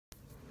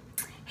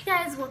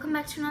Hey guys, welcome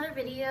back to another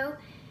video.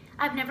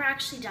 I've never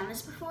actually done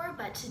this before,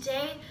 but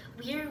today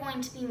we are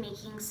going to be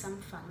making some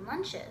fun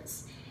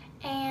lunches.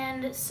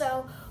 And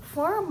so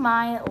for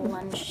my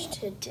lunch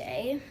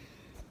today,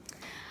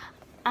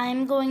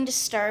 I'm going to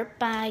start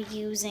by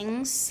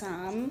using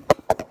some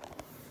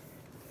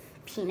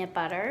peanut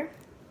butter.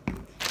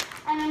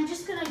 And I'm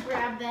just gonna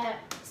grab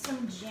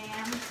some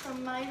jam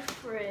from my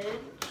fridge.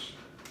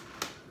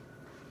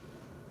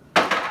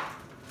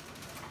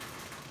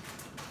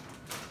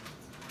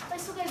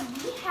 So guys,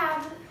 we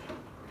have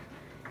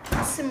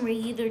some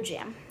regular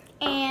jam.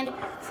 And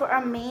for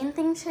our main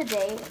thing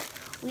today,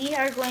 we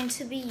are going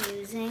to be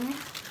using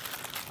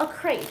a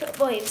crepe.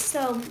 Boys,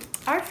 so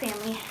our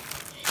family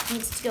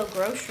needs to go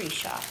grocery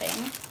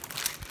shopping.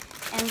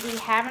 And we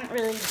haven't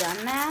really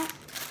done that.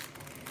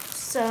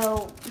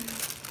 So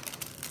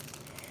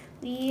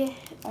we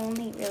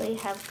only really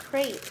have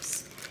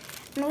crepes.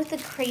 And with the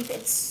crepe,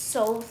 it's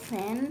so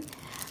thin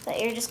that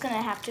you're just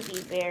gonna have to be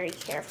very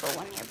careful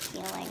when you're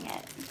peeling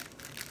it.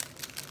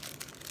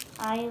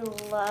 I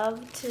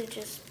love to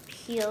just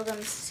peel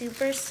them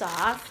super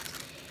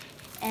soft,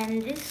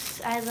 and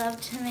I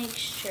love to make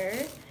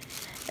sure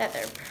that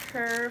they're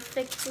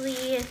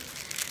perfectly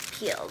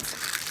peeled.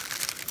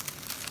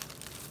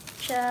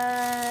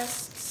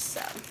 Just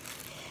so.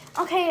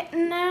 Okay,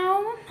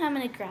 now I'm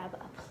gonna grab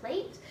a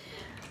plate.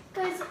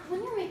 Guys,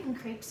 when you're making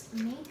crepes,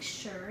 make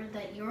sure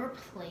that your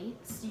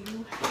plates,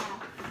 you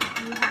have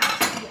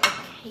to be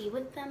okay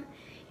with them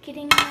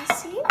getting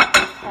messy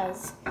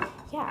because,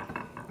 yeah.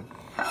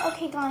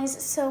 Okay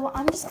guys, so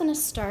I'm just gonna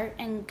start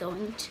and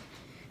going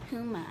to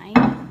my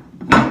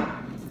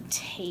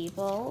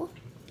table.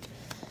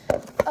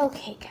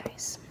 Okay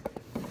guys,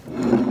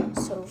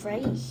 so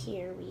right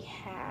here we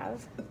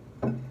have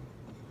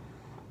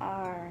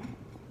our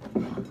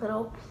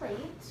little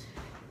plate.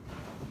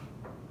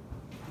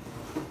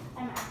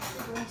 I'm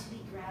actually going to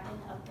be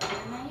grabbing a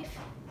butter knife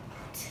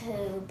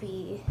to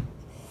be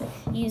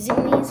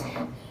using these.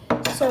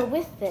 So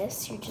with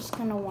this, you're just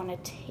gonna wanna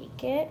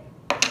take it.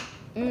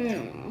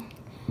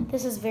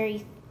 This is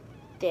very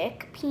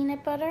thick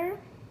peanut butter.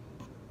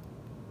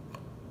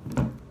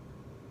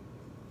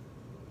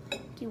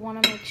 You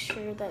want to make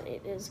sure that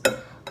it is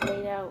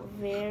laid out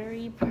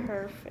very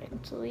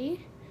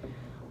perfectly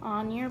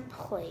on your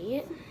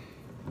plate.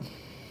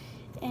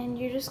 And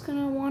you're just going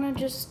to want to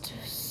just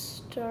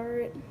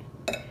start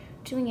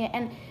doing it.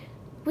 And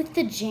with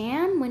the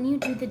jam, when you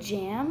do the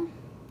jam,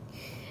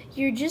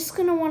 you're just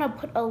going to want to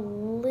put a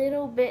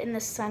little bit in the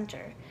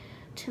center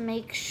to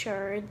make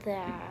sure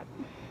that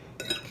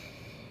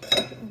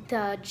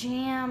the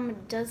jam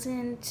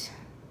doesn't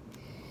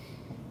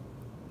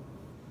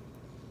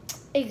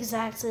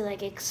exactly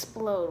like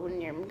explode when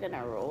you're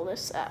gonna roll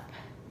this up.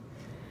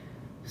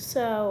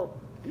 So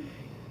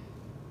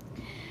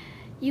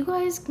you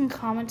guys can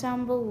comment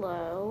down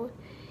below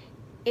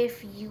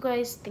if you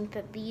guys think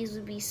that these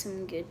would be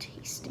some good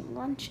tasting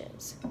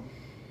lunches.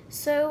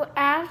 So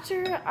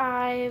after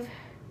I've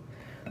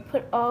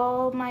put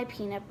all my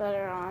peanut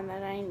butter on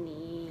that I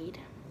need,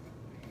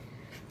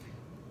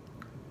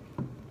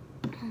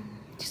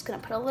 just gonna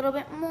put a little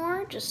bit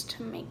more just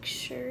to make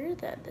sure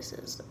that this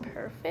is the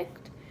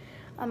perfect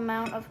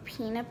amount of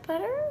peanut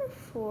butter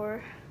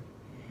for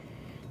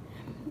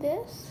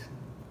this.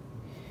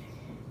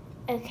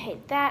 Okay,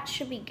 that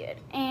should be good.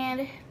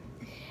 And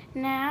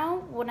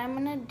now what I'm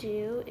gonna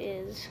do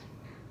is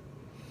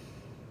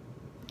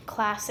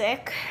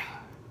classic.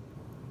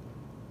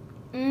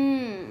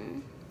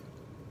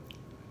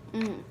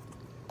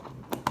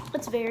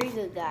 It's very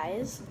good,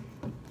 guys.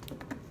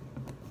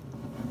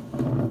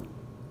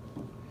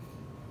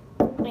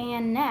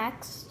 And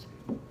next,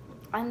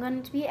 I'm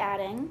going to be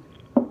adding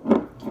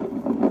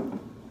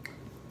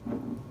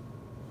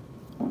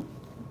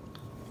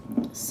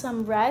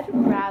some red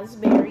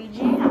raspberry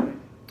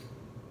jam.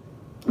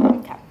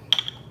 Okay.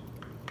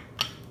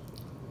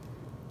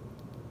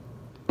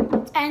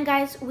 And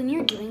guys, when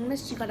you're doing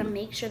this, you gotta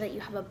make sure that you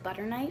have a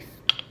butter knife,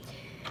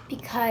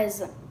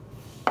 because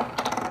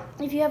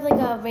if you have like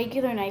a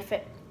regular knife,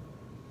 it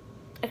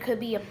could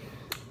be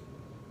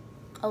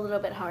a little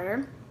bit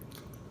harder.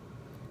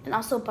 And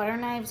also butter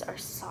knives are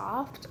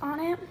soft on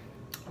it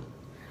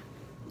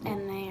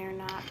and they are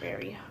not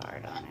very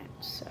hard on it.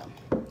 So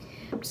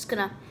I'm just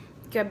gonna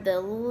grab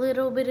the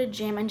little bit of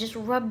jam and just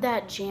rub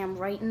that jam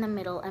right in the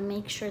middle and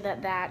make sure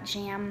that that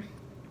jam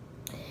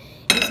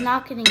is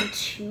not getting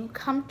too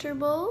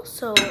comfortable.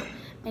 So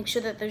make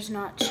sure that there's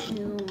not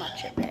too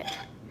much of it.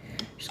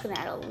 Just gonna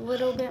add a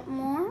little bit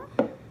more.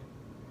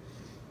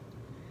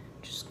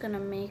 Just gonna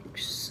make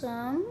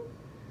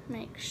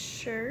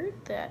sure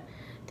that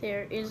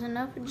there is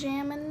enough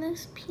jam in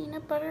this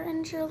peanut butter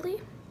and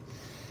jelly.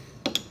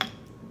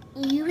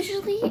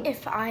 Usually,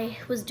 if I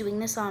was doing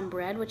this on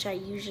bread, which I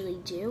usually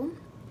do,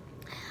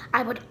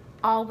 I would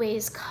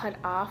always cut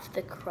off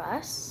the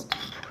crust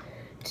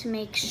to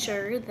make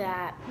sure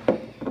that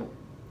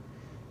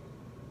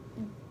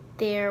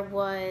there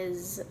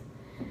was,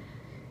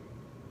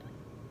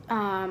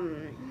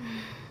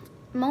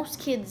 most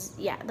kids,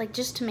 yeah, like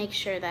just to make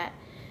sure that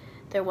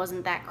there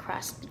wasn't that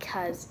crust,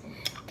 because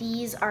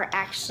these are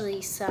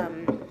actually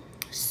some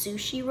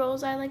sushi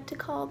rolls, I like to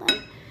call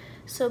them.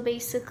 So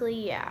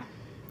basically, yeah,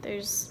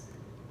 there's,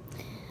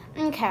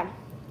 okay.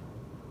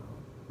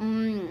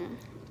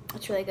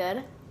 It's really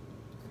good.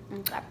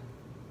 Okay.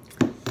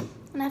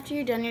 And after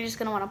you're done, you're just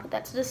gonna wanna put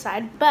that to the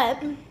side.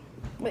 But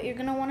what you're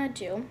gonna wanna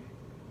do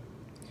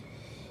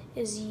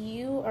is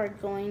you are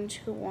going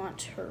to want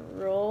to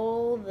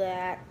roll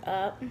that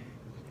up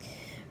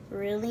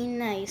really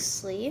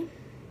nicely.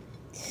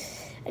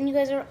 And you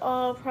guys are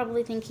all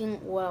probably thinking,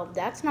 well,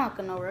 that's not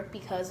gonna work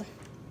because,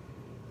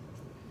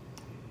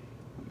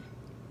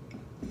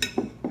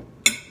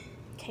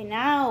 okay,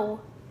 now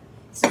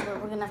this is where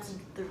we're gonna have to do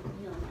the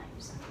real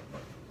knives.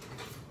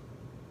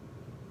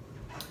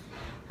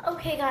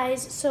 Okay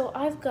guys, so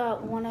I've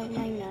got one of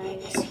my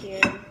knives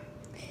here,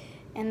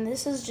 and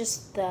this is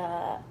just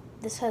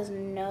this has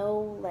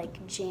no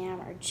like jam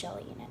or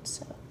jelly in it,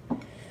 so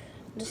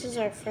this is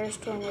our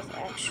first one with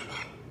actual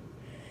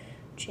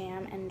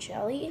jam and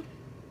jelly.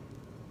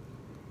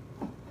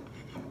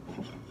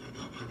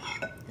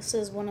 This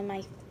is one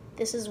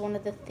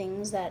of the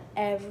things that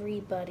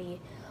everybody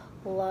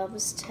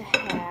loves to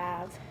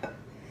have,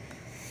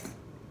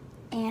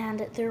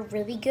 and they're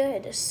really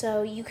good.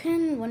 So you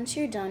can, once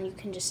you're done, you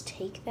can just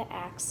take the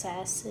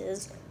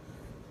excesses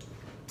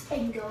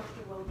and go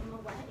throw them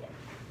away.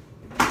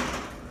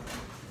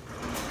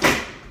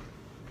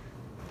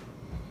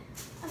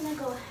 I'm gonna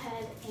go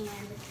ahead and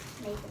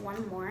make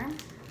one more.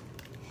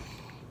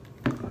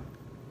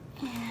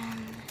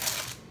 And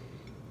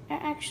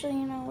actually,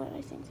 you know what?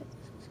 I think that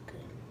this is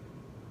good.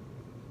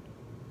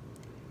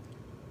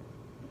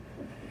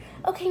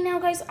 Okay, now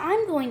guys,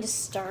 I'm going to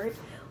start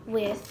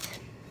with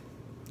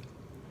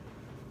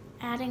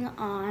adding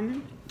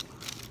on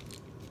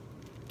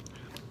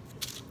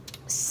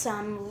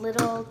some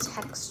little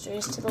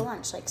textures to the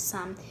lunch, like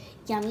some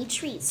yummy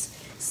treats.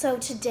 So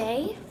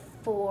today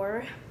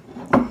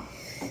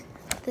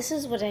this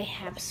is what I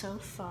have so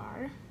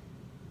far.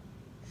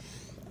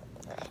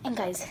 And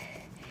guys,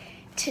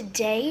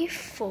 today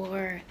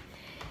for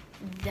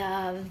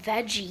the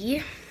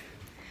veggie,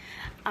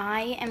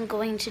 I am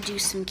going to do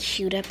some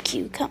cut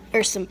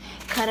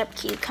up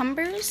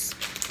cucumbers.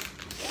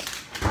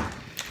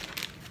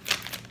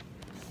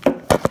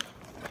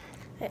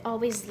 I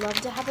always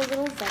love to have a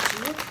little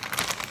veggie.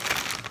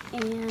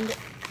 And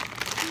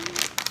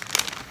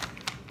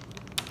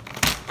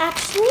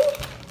actually,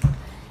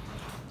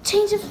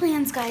 change of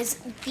plans,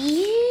 guys.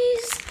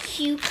 These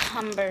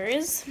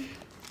cucumbers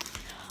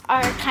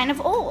are kind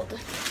of old,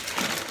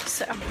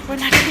 so we're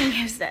not going to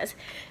use this.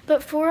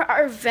 But for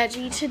our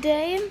veggie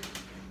today,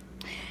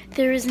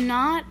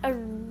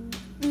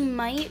 we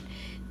might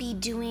be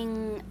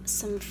doing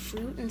some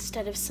fruit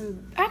instead of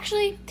some,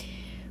 actually,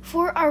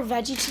 for our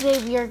veggie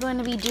today, we are going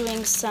to be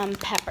doing some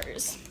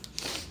peppers.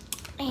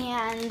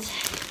 And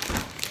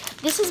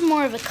this is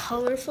more of a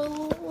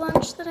colorful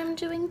lunch that I'm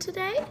doing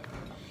today,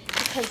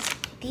 because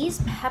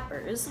these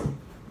peppers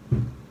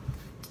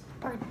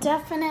are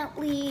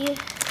definitely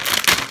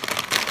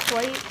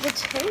quite the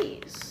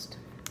taste.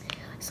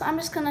 So I'm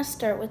just gonna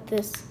start with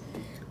this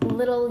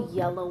little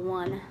yellow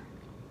one.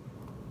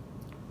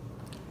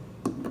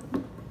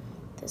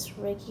 This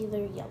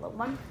regular yellow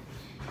one.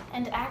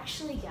 And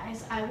actually,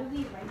 guys, I will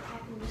be right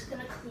back. I'm just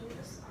gonna clean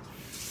this up.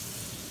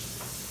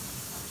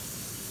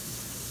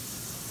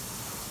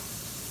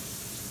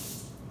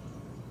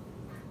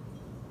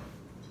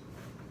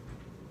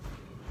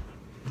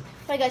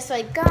 Alright guys, so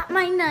I got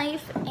my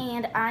knife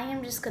and I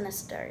am just gonna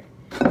start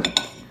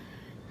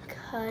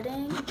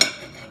cutting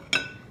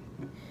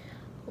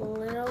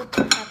little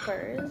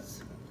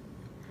peppers.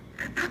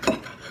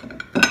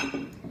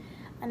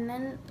 And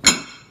then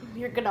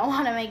you're gonna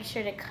wanna make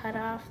sure to cut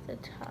off the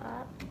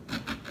top.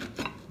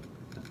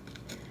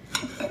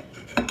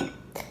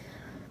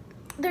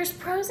 There's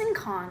pros and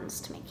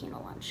cons to making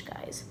a lunch,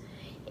 guys.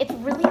 It's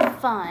really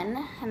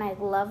fun and I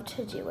love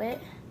to do it.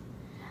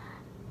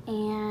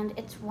 And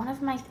it's one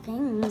of my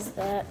things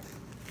that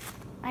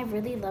I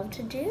really love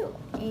to do,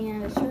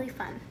 and it's really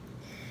fun.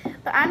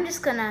 But I'm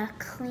just gonna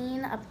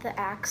clean up the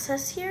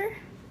excess here.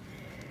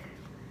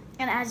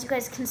 And as you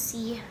guys can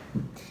see,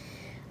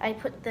 I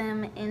put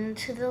them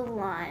into the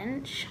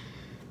lunch.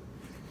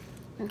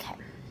 Okay.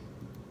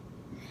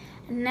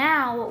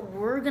 Now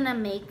we're gonna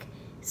make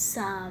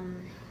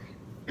some,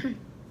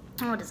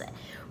 what is it?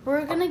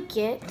 We're gonna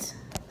get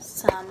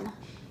some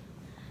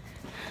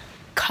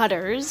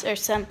cutters or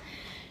some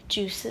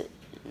juice,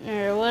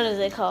 or what is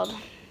it called?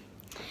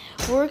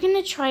 We're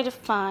gonna try to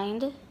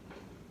find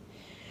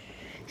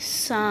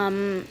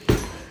some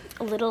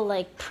little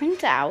like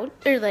printout,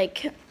 or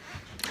like,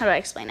 how do I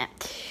explain it?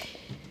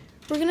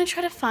 We're gonna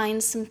try to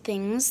find some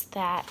things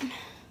that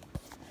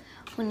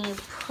when you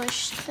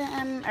push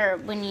them, or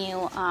when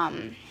you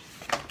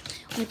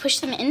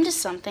push them into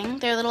something,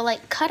 they're little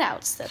like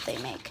cutouts that they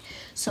make.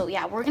 So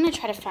yeah, we're gonna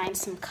try to find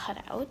some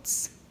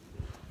cutouts.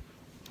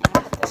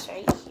 I'll put this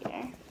right here.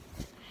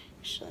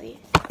 Actually,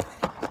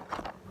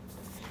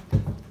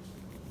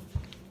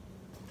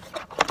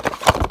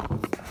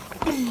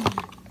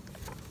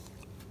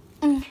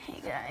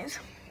 guys.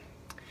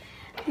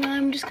 Now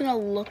I'm just gonna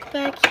look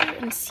back here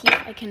and see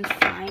if I can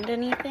find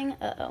anything.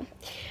 Uh-oh.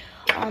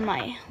 All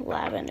my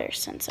lavender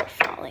scents are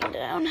falling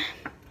down.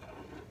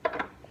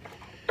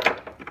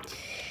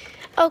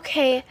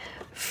 Okay,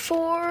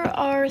 for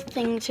our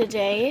thing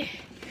today,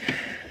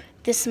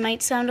 this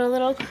might sound a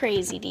little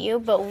crazy to you,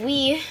 but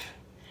we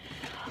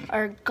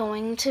are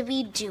going to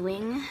be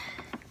doing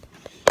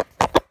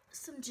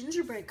some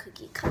gingerbread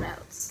cookie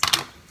cutouts.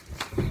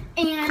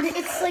 And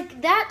it's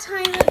like that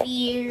time of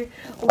year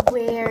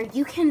where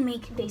you can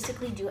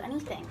basically do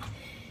anything.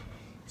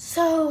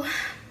 So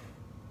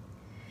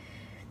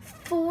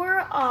for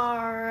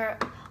our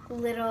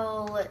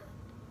little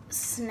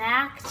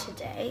snack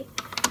today,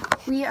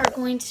 we are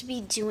going to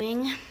be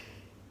doing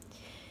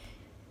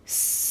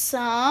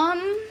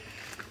some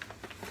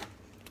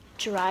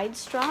dried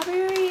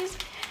strawberries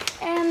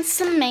and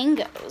some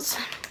mangoes.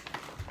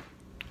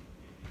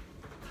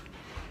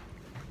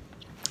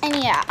 And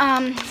yeah,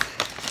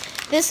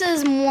 this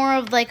is more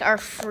of like our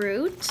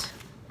fruit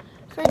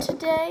for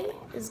today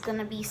is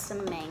gonna be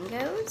some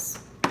mangoes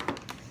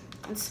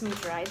and some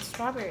dried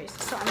strawberries.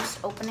 So I'm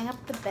just opening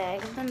up the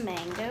bag of the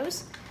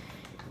mangoes.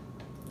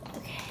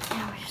 Okay,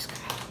 now we're just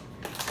gonna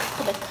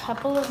put a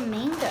couple of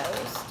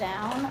mangoes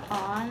down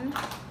on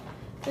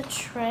the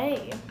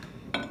tray.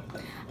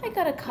 I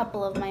got a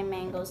couple of my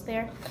mangoes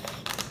there.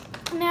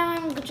 Now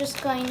I'm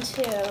just going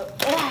to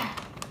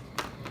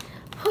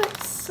put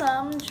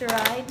some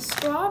dried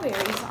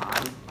strawberries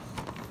on.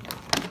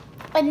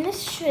 And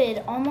this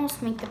should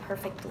almost make the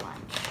perfect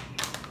lunch.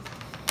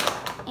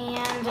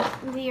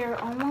 And we are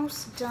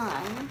almost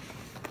done.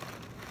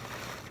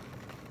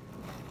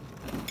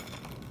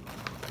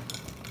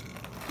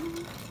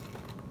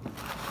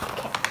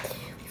 Okay,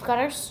 we've got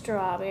our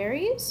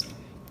strawberries.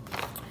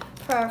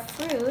 For our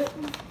fruit,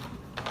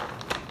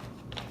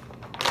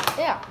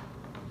 yeah.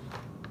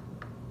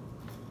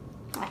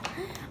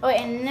 Oh,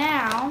 and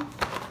now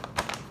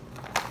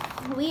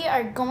we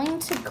are going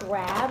to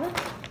grab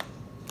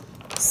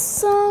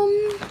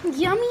some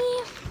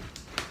yummy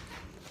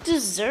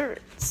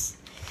desserts.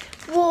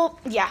 Well,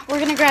 yeah, we're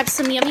gonna grab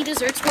some yummy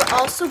desserts. We're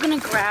also gonna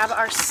grab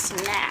our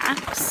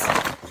snacks.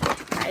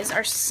 Guys,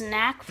 our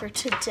snack for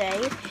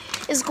today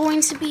is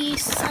going to be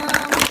some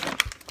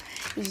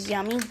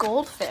yummy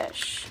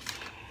goldfish.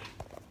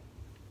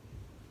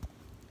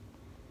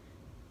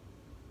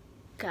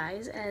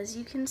 Guys, as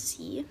you can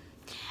see,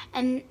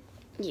 and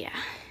yeah,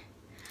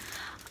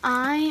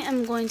 I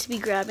am going to be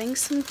grabbing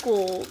some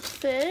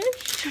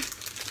goldfish.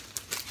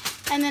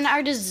 And then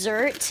our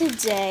dessert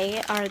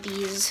today are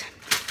these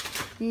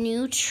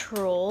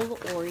neutral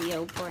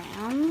Oreo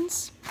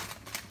browns.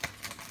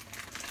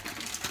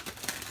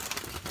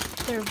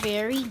 They're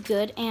very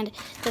good, and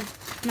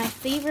my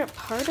favorite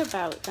part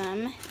about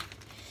them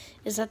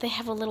is that they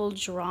have a little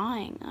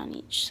drawing on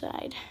each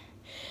side.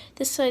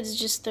 This side is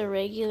just the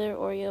regular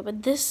Oreo,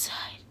 but this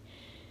side,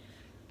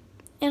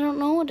 I don't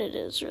know what it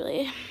is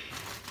really.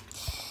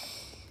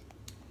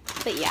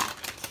 But yeah,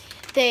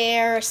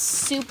 they're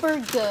super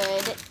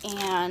good,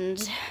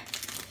 and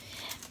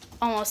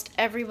almost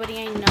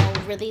everybody I know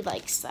really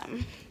likes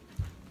them.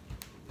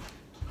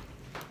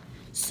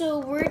 So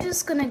we're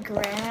just gonna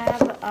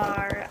grab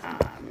our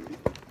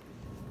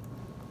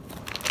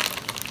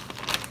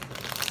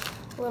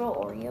little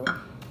Oreo.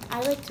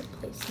 I like to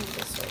place some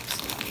desserts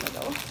in the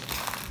middle.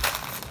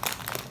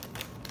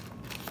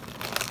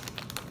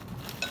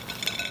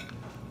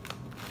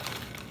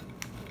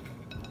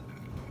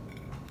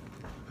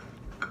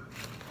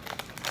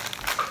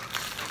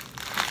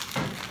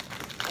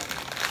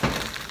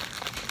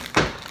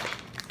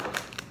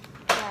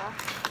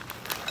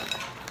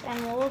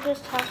 And we'll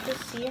just have to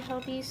see how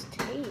these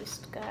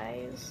taste,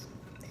 guys.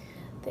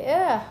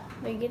 They're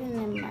getting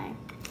in my...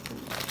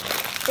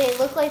 They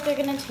look like they're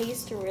gonna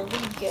taste really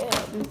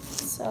good.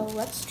 So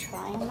let's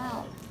try them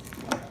out.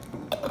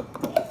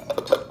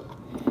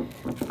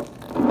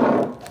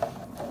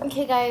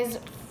 Okay, guys.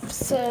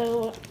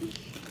 So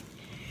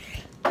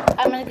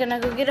I'm gonna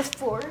go get a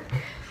fork.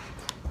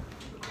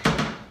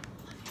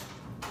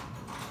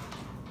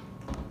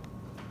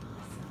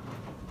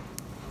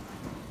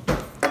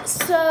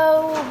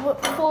 So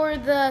for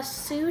the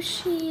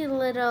sushi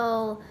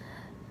little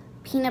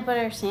peanut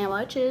butter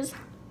sandwiches,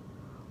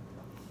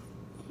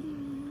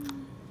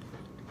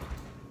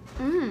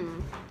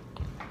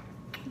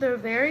 they're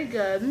very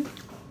good.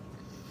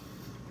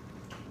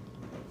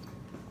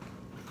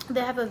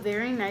 They have a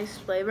very nice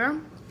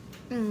flavor.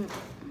 And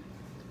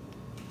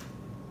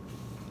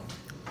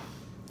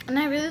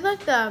I really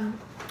like the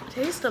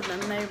taste of them.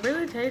 They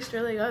really taste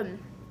really good.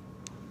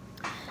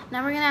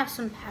 Now we're gonna have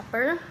some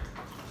pepper.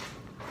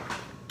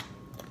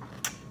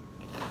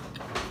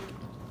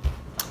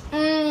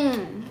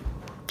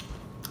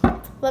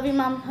 Love you,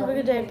 Mom. Have a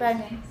good day.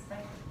 Bye.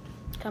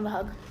 Can I have a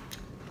hug?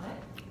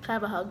 What? Can I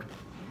have a hug?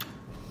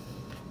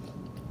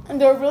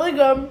 And they're really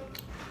good.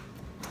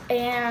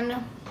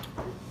 And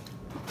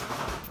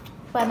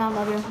bye, Mom.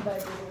 Love you.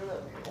 Bye.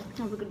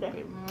 Have a good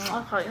day.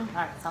 I'll call you.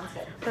 Alright, sounds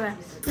good. Bye-bye.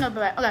 No,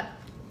 bye-bye. Okay.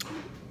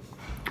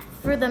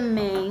 For the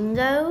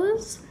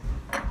mangoes,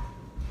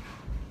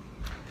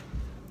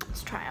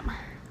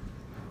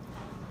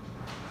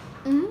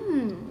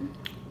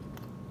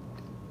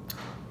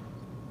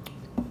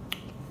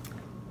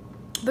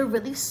 They're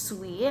really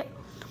sweet.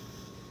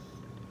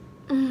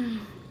 It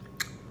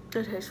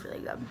tastes really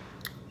good.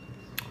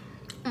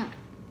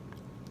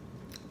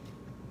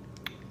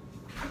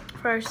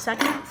 For our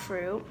second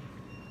fruit,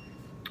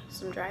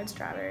 some dried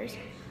strawberries.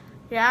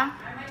 Yeah?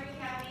 I might be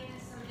having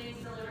some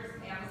things delivered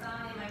from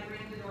Amazon. They might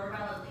ring the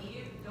doorbell and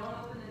leave. Don't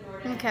open the door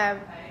to Okay.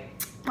 anyone, okay?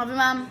 Love you,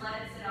 Mom. Just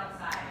let it sit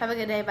outside. Have a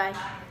good day. Bye.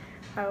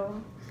 Bye.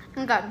 Oh,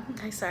 God.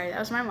 Okay, sorry. That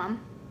was my mom.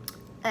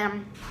 Love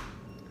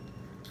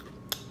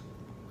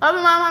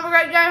you, Mom. Have a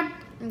great day.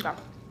 Okay.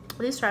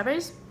 These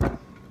strawberries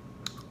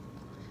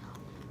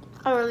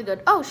are really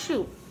good. Oh,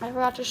 shoot. I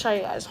forgot to show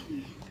you guys.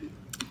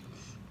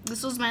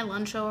 This was my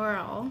lunch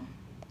overall.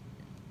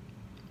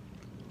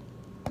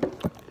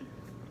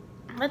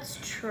 Let's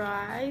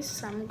try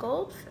some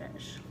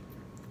goldfish.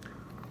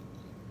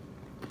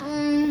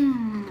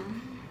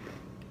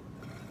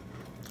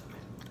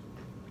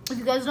 If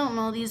you guys don't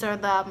know, these are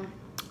the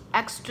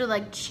extra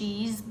like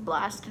cheese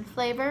blasted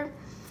flavor.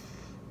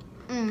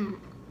 They're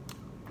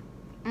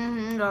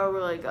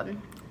really good.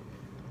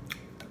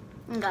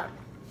 Okay.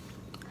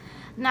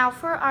 Now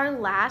for our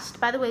last,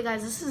 by the way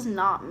guys, this is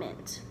not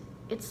mint.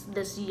 It's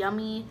this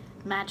yummy,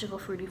 magical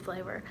fruity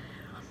flavor.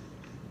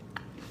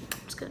 I'm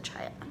just gonna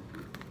try it.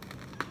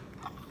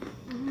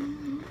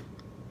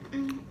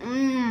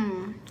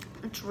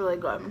 It's really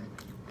good.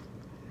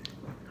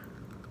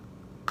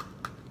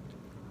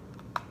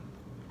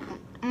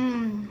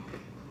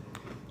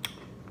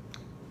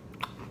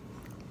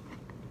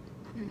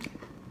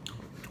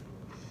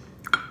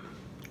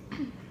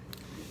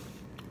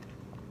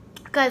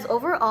 Guys,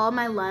 overall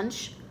my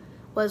lunch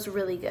was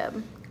really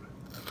good.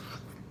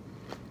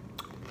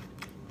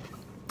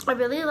 I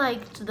really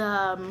liked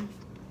the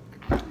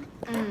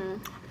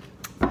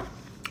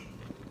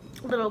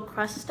little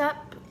crust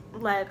up,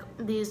 like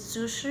these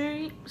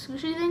sushi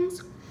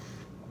things.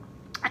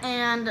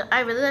 And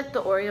I really liked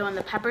the Oreo and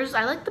the peppers.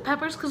 I liked the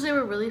peppers because they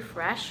were really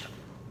fresh.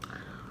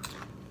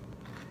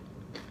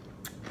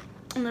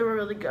 And they were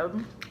really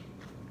good.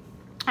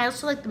 I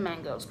also liked the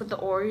mangoes, but the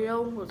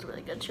Oreo was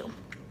really good too.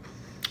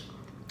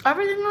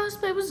 Everything on this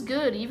plate was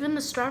good. Even the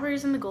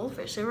strawberries and the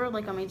goldfish, they were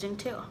like amazing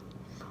too.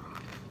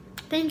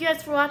 Thank you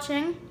guys for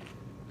watching.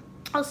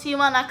 I'll see you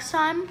all next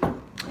time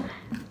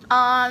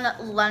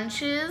on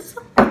lunches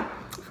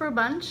for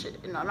bunch.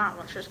 No, not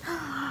lunches.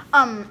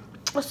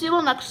 I'll see you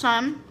all next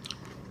time.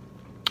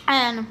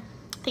 And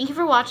thank you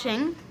for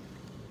watching.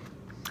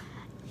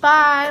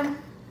 Bye.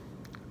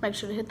 Make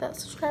sure to hit that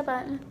subscribe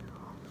button.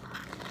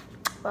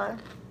 Bye.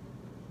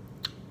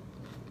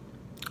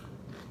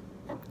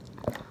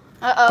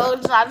 Uh-oh,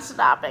 it's not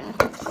stopping.